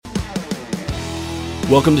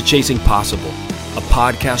Welcome to Chasing Possible, a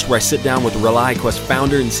podcast where I sit down with ReliaQuest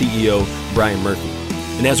founder and CEO, Brian Murphy.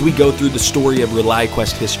 And as we go through the story of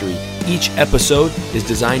ReliaQuest history, each episode is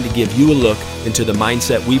designed to give you a look into the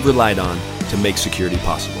mindset we've relied on to make security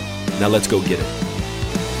possible. Now let's go get it.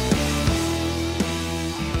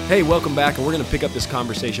 Hey, welcome back, and we're going to pick up this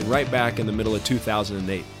conversation right back in the middle of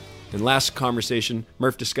 2008. In last conversation,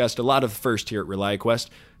 Murph discussed a lot of first here at ReliaQuest: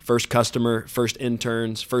 first customer, first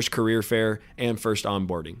interns, first career fair, and first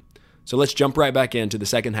onboarding. So let's jump right back into the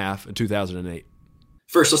second half of 2008.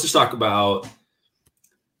 First, let's just talk about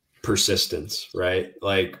persistence, right?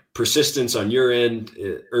 Like persistence on your end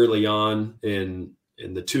early on in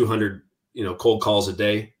the 200, cold calls a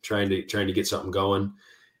day, trying to get something going.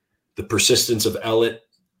 The persistence of Elliot,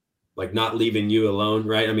 like not leaving you alone,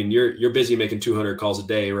 right? I mean, you're busy making 200 calls a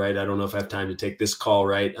day, right? I don't know if I have time to take this call,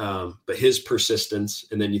 right? But his persistence,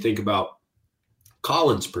 and then you think about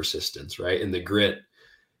Colin's persistence, right? And the grit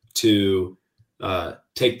to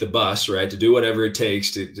take the bus, right? To do whatever it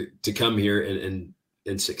takes to come here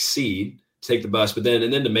and succeed, take the bus, but then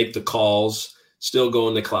to make the calls, still go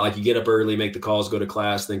in the class. Like you get up early, make the calls, go to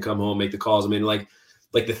class, then come home, make the calls. I mean, like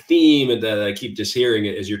the theme that I keep just hearing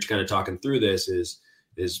as you're kind of talking through this is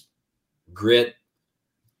grit,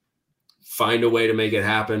 find a way to make it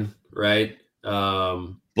happen, right?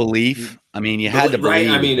 Belief. I mean, you had to believe,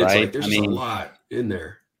 right? I mean, it's right? like there's just a lot in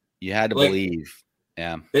there. You had to believe.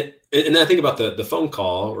 Yeah. And I think about the phone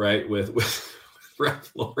call, right, with Rep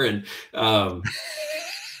Lauren. I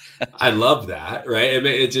love that, right? I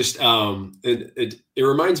mean, it just it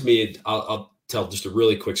reminds me. I'll tell just a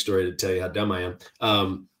really quick story to tell you how dumb I am.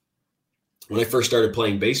 When I first started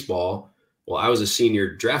playing baseball, well, I was a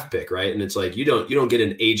senior draft pick, right? And it's like you don't get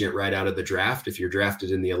an agent right out of the draft if you're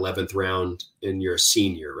drafted in the 11th round and you're a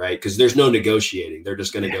senior, right? Because there's no negotiating. They're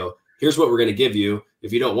just going to go, here's what we're going to give you.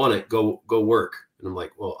 If you don't want it, go work. And I'm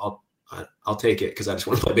like, well, I'll take it because I just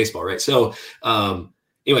want to play baseball, right? So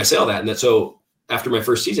anyway, I say all that, and so after my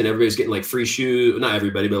first season, everybody's getting like free shoes. Not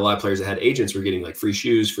everybody, but a lot of players that had agents were getting like free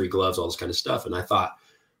shoes, free gloves, all this kind of stuff. And I thought,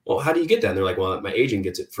 well, how do you get that? And they're like, well, my agent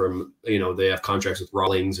gets it from, they have contracts with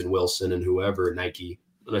Rawlings and Wilson and whoever, Nike.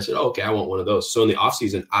 And I said, oh, okay, I want one of those. So in the off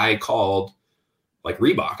season, I called like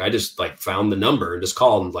Reebok. I just like found the number and just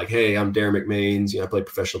called and like, hey, I'm Derin McMains. I play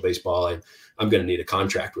professional baseball and I'm going to need a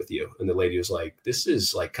contract with you. And the lady was like, this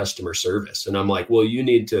is like customer service. And I'm like, well, you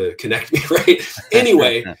need to connect me, right?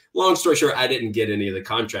 Anyway, long story short, I didn't get any of the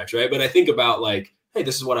contracts, right? But I think about like, hey,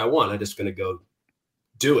 this is what I want. I'm just going to go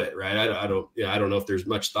do it, right? I don't know if there's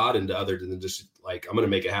much thought into other than just like, I'm going to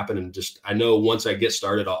make it happen. And just, I know once I get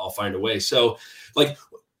started, I'll find a way. So like,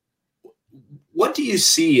 what do you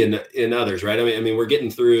see in others, right? I mean, we're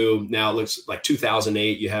getting through now, it looks like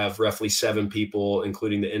 2008, you have roughly 7 people,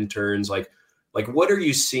 including the interns. Like what are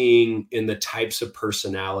you seeing in the types of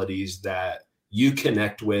personalities that you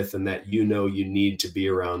connect with and that you need to be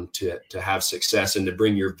around to have success and to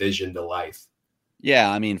bring your vision to life?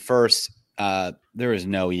 Yeah. I mean, first, there was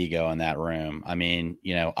no ego in that room. I mean,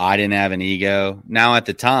 I didn't have an ego. Now at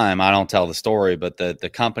the time, I don't tell the story, but the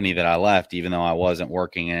company that I left, even though I wasn't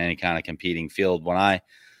working in any kind of competing field, when I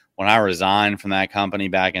resigned from that company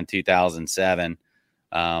back in 2007,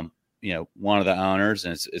 one of the owners,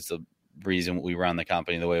 and it's the reason we run the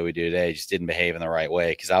company the way we do today, just didn't behave in the right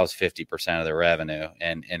way because I was 50% of the revenue,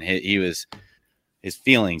 and his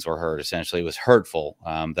feelings were hurt. Essentially, it was hurtful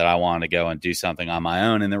that I wanted to go and do something on my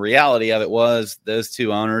own. And the reality of it was those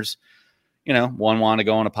 2 owners, one wanted to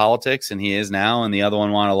go into politics, and he is now, and the other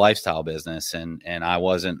one wanted a lifestyle business. And I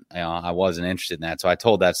wasn't interested in that. So I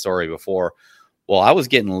told that story before. Well, I was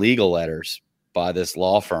getting legal letters by this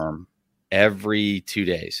law firm every 2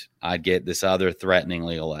 days. I'd get this other threatening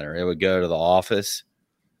legal letter. It would go to the office.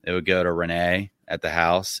 It would go to Renee at the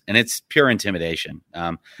house, and it's pure intimidation.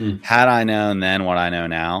 Had I known then what I know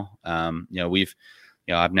now,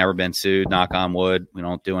 I've never been sued, knock on wood. We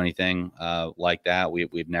don't do anything like that.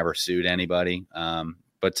 We've never sued anybody.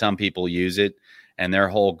 But some people use it, and their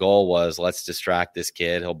whole goal was, let's distract this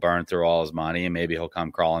kid. He'll burn through all his money and maybe he'll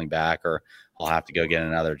come crawling back, or he'll have to go get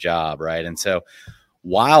another job. Right. And so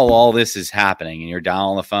while all this is happening and you're down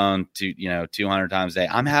on the phone 200 times a day,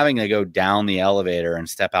 I'm having to go down the elevator and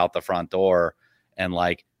step out the front door and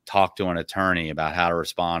like talk to an attorney about how to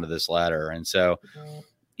respond to this letter. And so,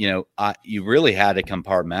 you really had to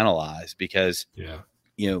compartmentalize because,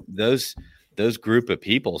 those group of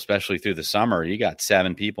people, especially through the summer, you got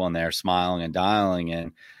 7 people in there smiling and dialing,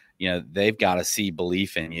 and, they've got to see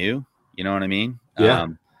belief in you. You know what I mean? Yeah.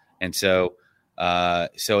 And so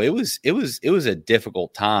it was a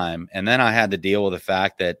difficult time. And then I had to deal with the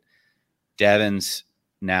fact that Devin's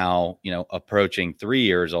now, approaching 3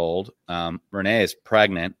 years old. Renee is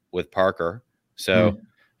pregnant with Parker. So,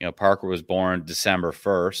 Parker was born December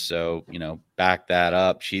 1st. So, back that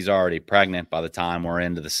up. She's already pregnant by the time we're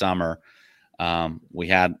into the summer. We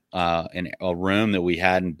had a room that we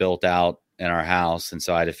hadn't built out in our house. And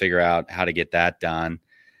so I had to figure out how to get that done.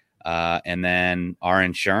 And then our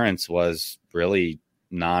insurance was really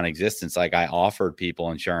non-existent. Like, I offered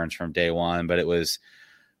people insurance from day one, but it was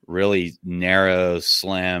really narrow,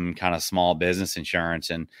 slim, kind of small business insurance.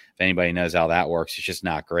 And if anybody knows how that works, it's just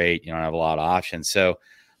not great. You don't have a lot of options. So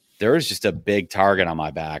there was just a big target on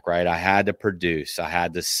my back, right? I had to produce, I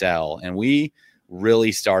had to sell. And we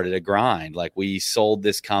really started a grind. Like, we sold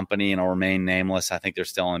this company, and it'll remain nameless. I think they're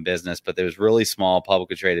still in business, but there was really small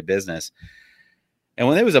publicly traded business. And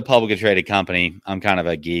when it was a publicly traded company, I'm kind of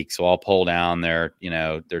a geek, so I'll pull down their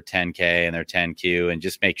 10K and their 10Q and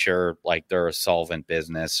just make sure like they're a solvent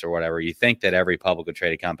business or whatever. You think that every publicly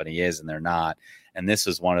traded company is, and they're not. And this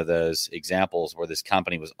is one of those examples where this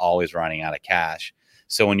company was always running out of cash.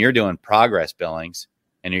 So when you're doing progress billings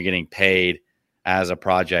and you're getting paid as a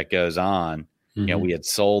project goes on, we had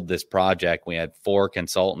sold this project. We had 4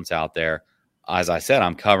 consultants out there. As I said,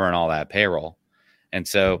 I'm covering all that payroll. And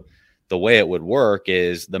so the way it would work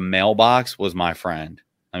is the mailbox was my friend.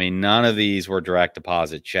 I mean, none of these were direct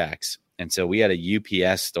deposit checks. And so we had a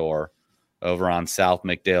UPS store over on South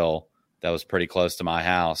McDill that was pretty close to my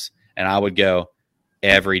house. And I would go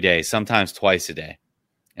every day, sometimes twice a day,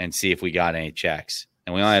 and see if we got any checks.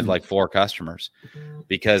 And we only had like 4 customers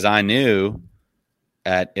because I knew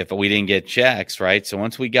that if we didn't get checks, right? So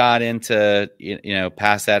once we got into,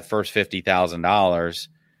 past that first $50,000,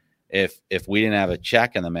 if we didn't have a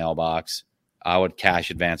check in the mailbox, I would cash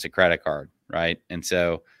advance a credit card, right? And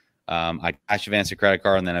so I cash advance a credit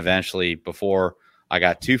card, and then eventually, before I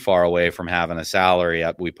got too far away from having a salary,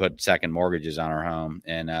 we put second mortgages on our home,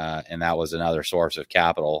 and that was another source of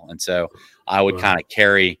capital. And so I would kind of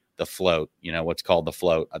carry the float, what's called the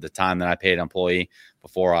float, at the time that I paid an employee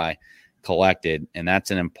before I collected, and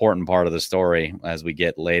that's an important part of the story as we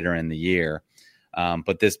get later in the year.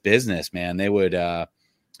 But this business, man, they would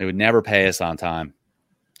never pay us on time.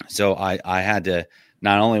 So I had to,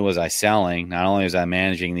 not only was I selling, not only was I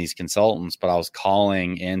managing these consultants, but I was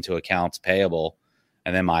calling into accounts payable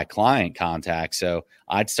and then my client contact. So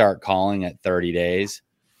I'd start calling at 30 days,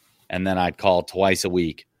 and then I'd call twice a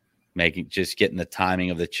week, just getting the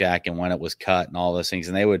timing of the check and when it was cut and all those things.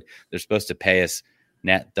 And they're supposed to pay us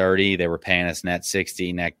net 30. They were paying us net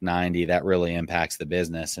 60, net 90. That really impacts the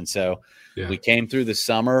business. And so we came through the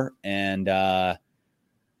summer, and,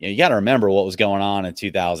 you got to remember what was going on in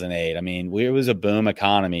 2008. I mean, it was a boom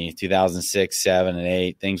economy, 2006, 7, and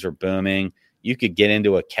 8. Things were booming. You could get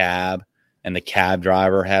into a cab, and the cab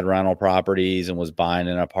driver had rental properties and was buying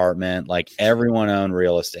an apartment. Like, everyone owned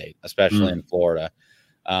real estate, especially in Florida.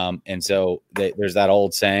 And so there's that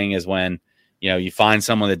old saying is when, you find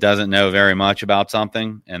someone that doesn't know very much about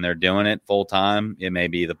something and they're doing it full time, it may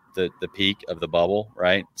be the peak of the bubble,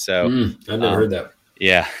 right? So I've never heard that.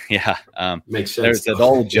 Yeah. Makes sense. There's an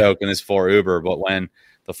old joke, and it's for Uber, but when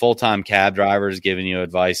the full-time cab driver is giving you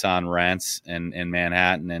advice on rents in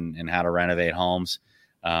Manhattan and how to renovate homes,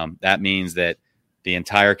 that means that the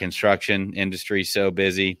entire construction industry is so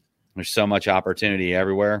busy. There's so much opportunity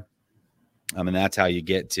everywhere. I mean, that's how you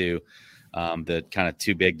get to the kind of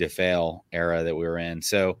too big to fail era that we were in.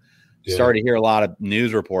 So started to hear a lot of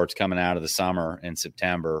news reports coming out of the summer in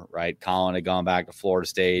September, right? Colin had gone back to Florida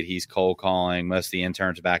State. He's cold calling. Most of the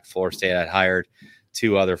interns back to Florida State. I'd hired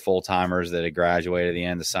 2 other full-timers that had graduated at the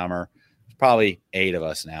end of summer. There's probably 8 of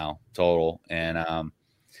us now total. And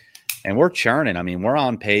we're churning. I mean, we're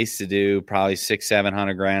on pace to do probably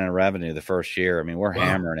 $600,000-700,000 in revenue the first year. I mean, we're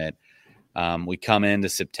hammering it. We come into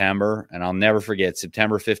September, and I'll never forget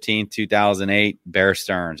September 15th, 2008, Bear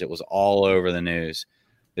Stearns. It was all over the news.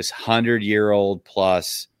 This 100-year-old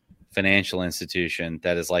plus financial institution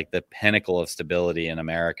that is like the pinnacle of stability in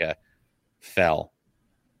America fell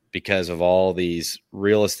because of all these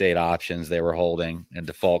real estate options they were holding and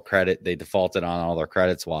default credit. They defaulted on all their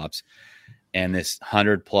credit swaps. And this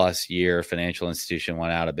 100+ year financial institution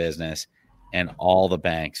went out of business, and all the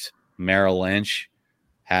banks, Merrill Lynch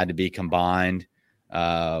had to be combined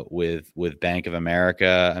with Bank of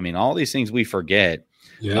America. I mean, all these things we forget.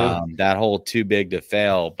 That whole too big to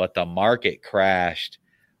fail, but the market crashed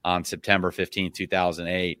on September 15,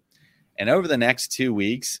 2008. And over the next 2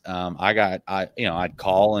 weeks, I'd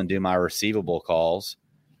call and do my receivable calls.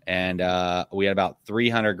 And we had about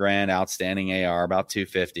 $300,000 outstanding AR, about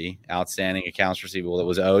 $250 outstanding accounts receivable that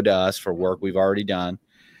was owed to us for work we've already done.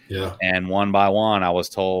 And one by one, I was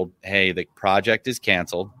told, hey, the project is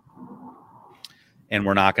canceled. and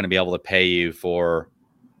we're not going to be able to pay you for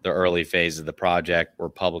the early phase of the project. We're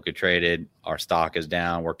publicly traded. Our stock is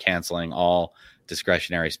down. We're canceling all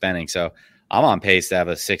discretionary spending. So I'm on pace to have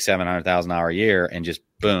a $600,000-$700,000 a year, and just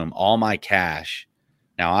boom, all my cash.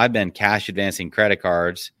 Now I've been cash advancing credit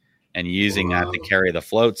cards and using that to carry the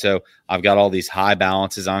float. So I've got all these high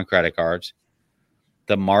balances on credit cards.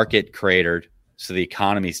 The market cratered, so the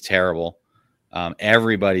economy's terrible.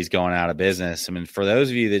 Everybody's going out of business. I mean, for those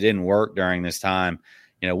of you that didn't work during this time,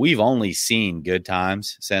 we've only seen good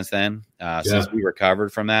times since then. Since we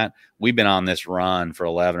recovered from that, we've been on this run for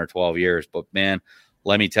 11 or 12 years. But man,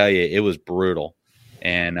 let me tell you, it was brutal.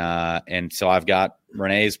 And so I've got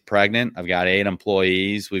Renee's pregnant. I've got 8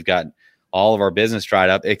 employees. We've got all of our business dried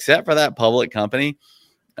up, except for that public company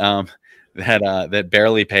that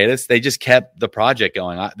barely paid us. They just kept the project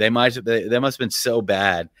going. They must have been so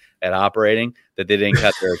bad at operating that they didn't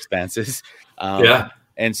cut their expenses.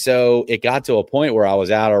 And so it got to a point where I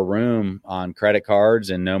was out of room on credit cards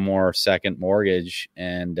and no more second mortgage.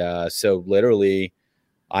 And so literally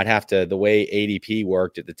I'd have to, the way ADP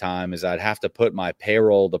worked at the time is I'd have to put my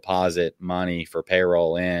payroll deposit money for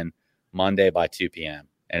payroll in Monday by 2 p.m.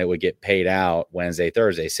 and it would get paid out Wednesday,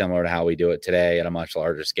 Thursday, similar to how we do it today at a much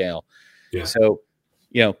larger scale. Yeah. So,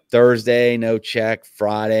 Thursday, no check,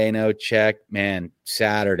 Friday, no check, man,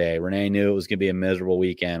 Saturday, Renee knew it was going to be a miserable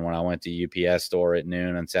weekend when I went to UPS store at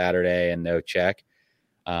noon on Saturday and no check.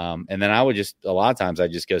 And then I would a lot of times I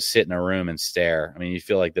just go sit in a room and stare. I mean, you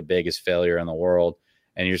feel like the biggest failure in the world.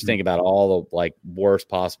 And you're just thinking about all the worst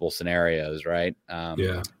possible scenarios, right?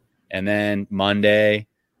 And then Monday,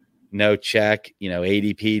 no check,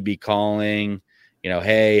 ADP'd be calling,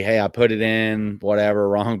 hey, I put it in, whatever,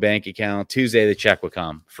 wrong bank account. Tuesday, the check would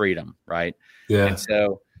come, freedom, right? Yeah. And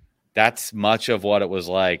so that's much of what it was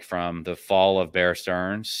like from the fall of Bear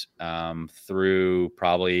Stearns through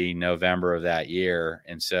probably November of that year.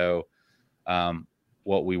 And so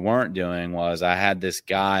what we weren't doing was I had this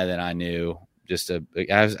guy that I knew,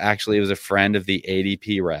 it was a friend of the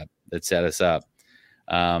ADP rep that set us up,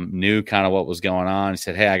 knew kind of what was going on. He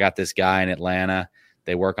said, hey, I got this guy in Atlanta.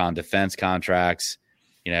 They work on defense contracts.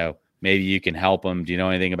 Maybe you can help them. Do you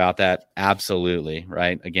know anything about that? Absolutely.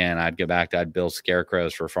 Right. Again, I'd build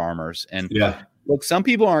scarecrows for farmers. And look, some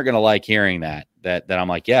people aren't going to like hearing that I'm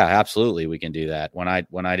like, yeah, absolutely. We can do that. When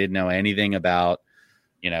I didn't know anything about,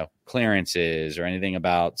 clearances or anything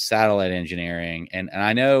about satellite engineering. And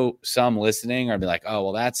I know some listening are be like, oh,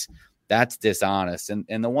 well, that's dishonest.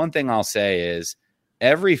 And the one thing I'll say is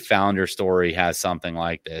every founder story has something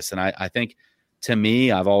like this. And I think, to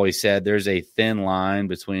me, I've always said there's a thin line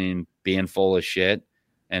between being full of shit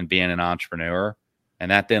and being an entrepreneur. And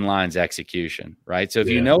that thin line's execution, right? So if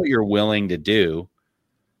you know what you're willing to do,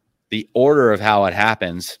 the order of how it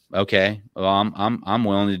happens, okay, well, I'm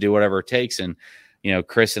willing to do whatever it takes. And,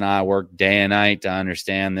 Chris and I worked day and night to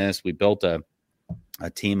understand this. We built a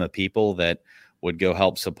team of people that would go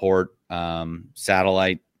help support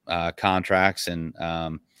satellite contracts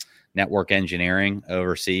and network engineering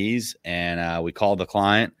overseas. And we called the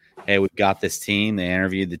client. Hey, we've got this team. They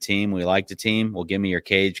interviewed the team. We like the team. Well, give me your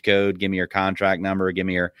cage code. Give me your contract number. Give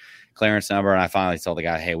me your clearance number. And I finally told the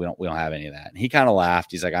guy, hey, we don't have any of that. And he kind of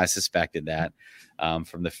laughed. He's like, I suspected that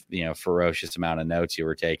from the ferocious amount of notes you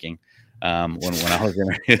were taking when I was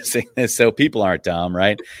introducing this. So people aren't dumb,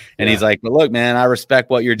 right? And he's like, well, look, man, I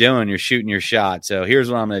respect what you're doing. You're shooting your shot. So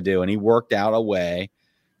here's what I'm going to do. And he worked out a way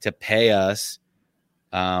to pay us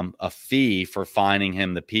a fee for finding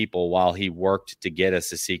him the people while he worked to get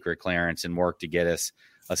us a secret clearance and worked to get us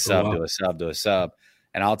a sub to a sub to a sub.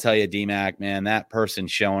 And I'll tell you, DMAC, man, that person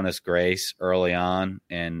showing us grace early on.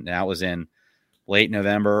 And that was in late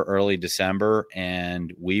November, early December.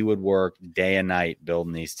 And we would work day and night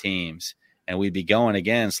building these teams, and we'd be going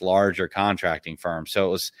against larger contracting firms. So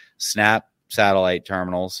it was Snap satellite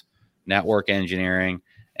terminals, network engineering,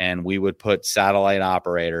 and we would put satellite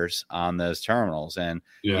operators on those terminals. And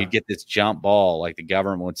you'd get this jump ball, like the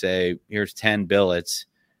government would say, here's 10 billets,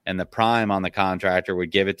 and the prime on the contractor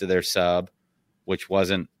would give it to their sub, which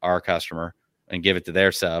wasn't our customer, and give it to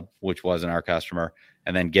their sub, which wasn't our customer,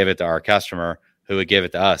 and then give it to our customer, who would give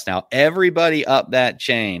it to us. Now, everybody up that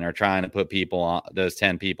chain are trying to put people on, those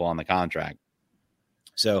 10 people on the contract.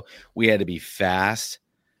 So we had to be fast.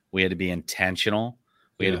 We had to be intentional.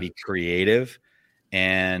 We had to be creative.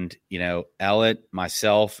 And, Elliot,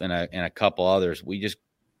 myself, and a couple others, we just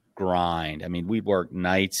grind. I mean, we work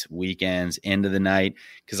nights, weekends, into the night,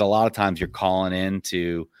 because a lot of times you're calling in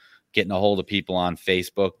to getting a hold of people on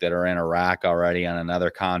Facebook that are in Iraq already on another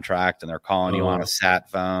contract, and they're calling you on a sat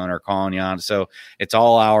phone or calling you on. So it's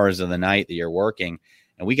all hours of the night that you're working.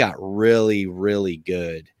 And we got really, really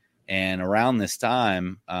good And around this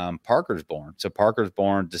time, Parker's born. So Parker's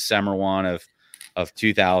born December 1 of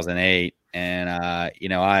 2008. And,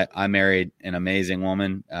 I married an amazing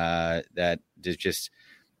woman that just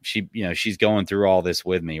she's going through all this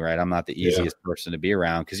with me, right? I'm not the easiest person to be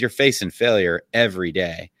around because you're facing failure every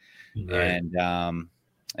day. Right.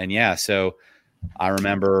 So I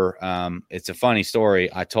remember, it's a funny story.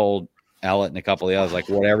 I told Ellett and a couple of the others, like,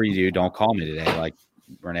 whatever you do, don't call me today. Like,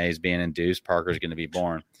 Renee's being induced, Parker's going to be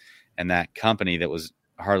born. And that company that was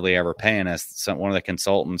hardly ever paying us, one of the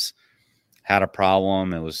consultants had a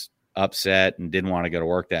problem and was upset and didn't want to go to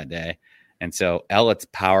work that day. And so Ellett's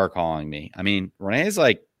power calling me. I mean, Renee's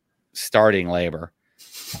like starting labor.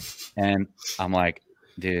 And I'm like,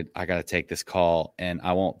 dude, I got to take this call. And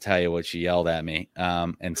I won't tell you what she yelled at me.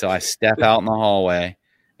 And so I step out in the hallway,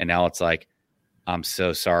 and now it's like, I'm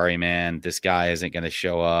so sorry, man. This guy isn't going to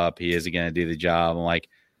show up. He isn't going to do the job. I'm like,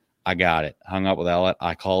 I got it. Hung up with Ellett.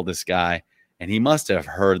 I called this guy, and he must have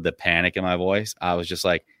heard the panic in my voice. I was just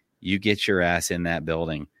like, you get your ass in that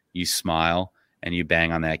building. You smile and you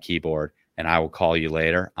bang on that keyboard, and I will call you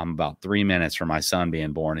later. I'm about 3 minutes from my son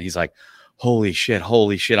being born. And he's like, holy shit.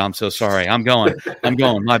 I'm so sorry. I'm going,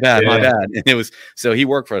 my bad. And it was, so he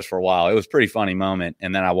worked for us for a while. It was a pretty funny moment.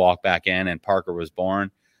 And then I walked back in, and Parker was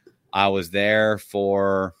born. I was there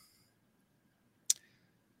for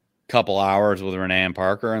a couple hours with Renee and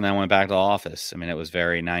Parker, and then went back to the office. I mean, it was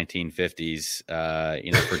very 1950s,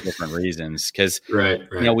 for different reasons. Cause right.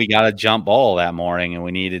 We got a jump ball that morning, and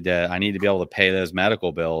I needed to be able to pay those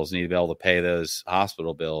medical bills, need to be able to pay those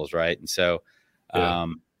hospital bills. Right. And so,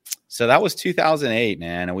 so that was 2008,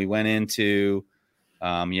 man. And we went into,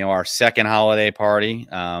 our second holiday party.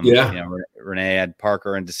 Renee had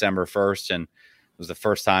Parker on December 1st, and it was the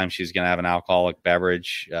first time she was going to have an alcoholic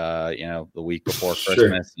beverage, the week before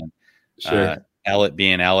Christmas. And Ellett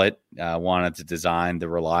being Ellett, wanted to design the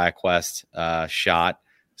ReliaQuest shot.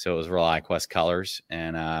 So it was ReliaQuest colors.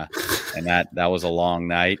 And that was a long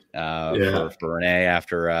night for Renee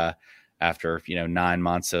after 9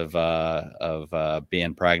 months of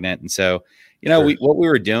being pregnant. And so, what we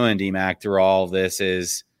were doing, DMAC, through all of this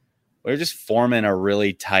is we were just forming a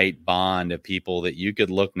really tight bond of people that you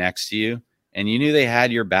could look next to you, and you knew they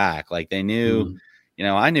had your back. Like, they knew,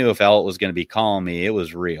 I knew if Ellett was going to be calling me, it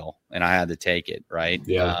was real, and I had to take it. Right.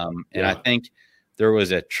 I think there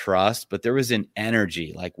was a trust, but there was an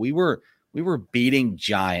energy. Like, we were beating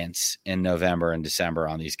giants in November and December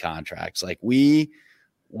on these contracts. Like, we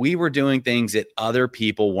were doing things that other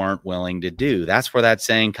people weren't willing to do. That's where that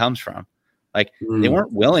saying comes from. Like, they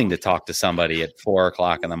weren't willing to talk to somebody at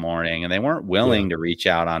 4:00 in the morning, and they weren't willing to reach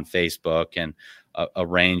out on Facebook and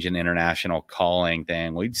arrange an international calling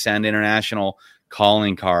thing. We'd send international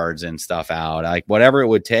calling cards and stuff out, like whatever it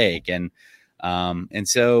would take. And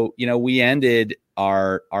so, we ended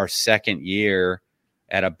our second year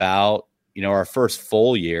at about, our first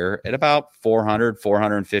full year at about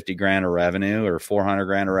 450 grand of revenue, or 400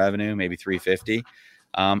 grand of revenue, maybe 350.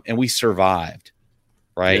 And we survived.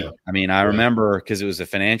 Right. Yeah. I mean, I remember, because it was a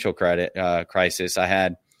financial credit crisis. I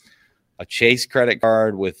had a Chase credit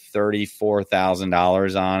card with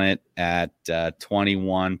 $34,000 on it at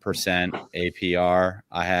 21% APR.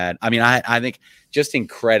 I think just in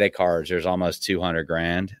credit cards, there's almost 200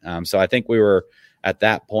 grand. So I think we were at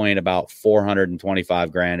that point about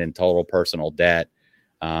 425 grand in total personal debt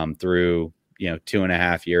through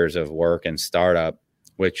 2.5 years of work and startup,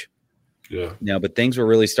 which but things were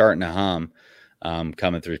really starting to hum.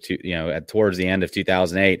 Coming through towards the end of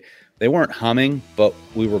 2008, they weren't humming, but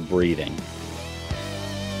we were breathing.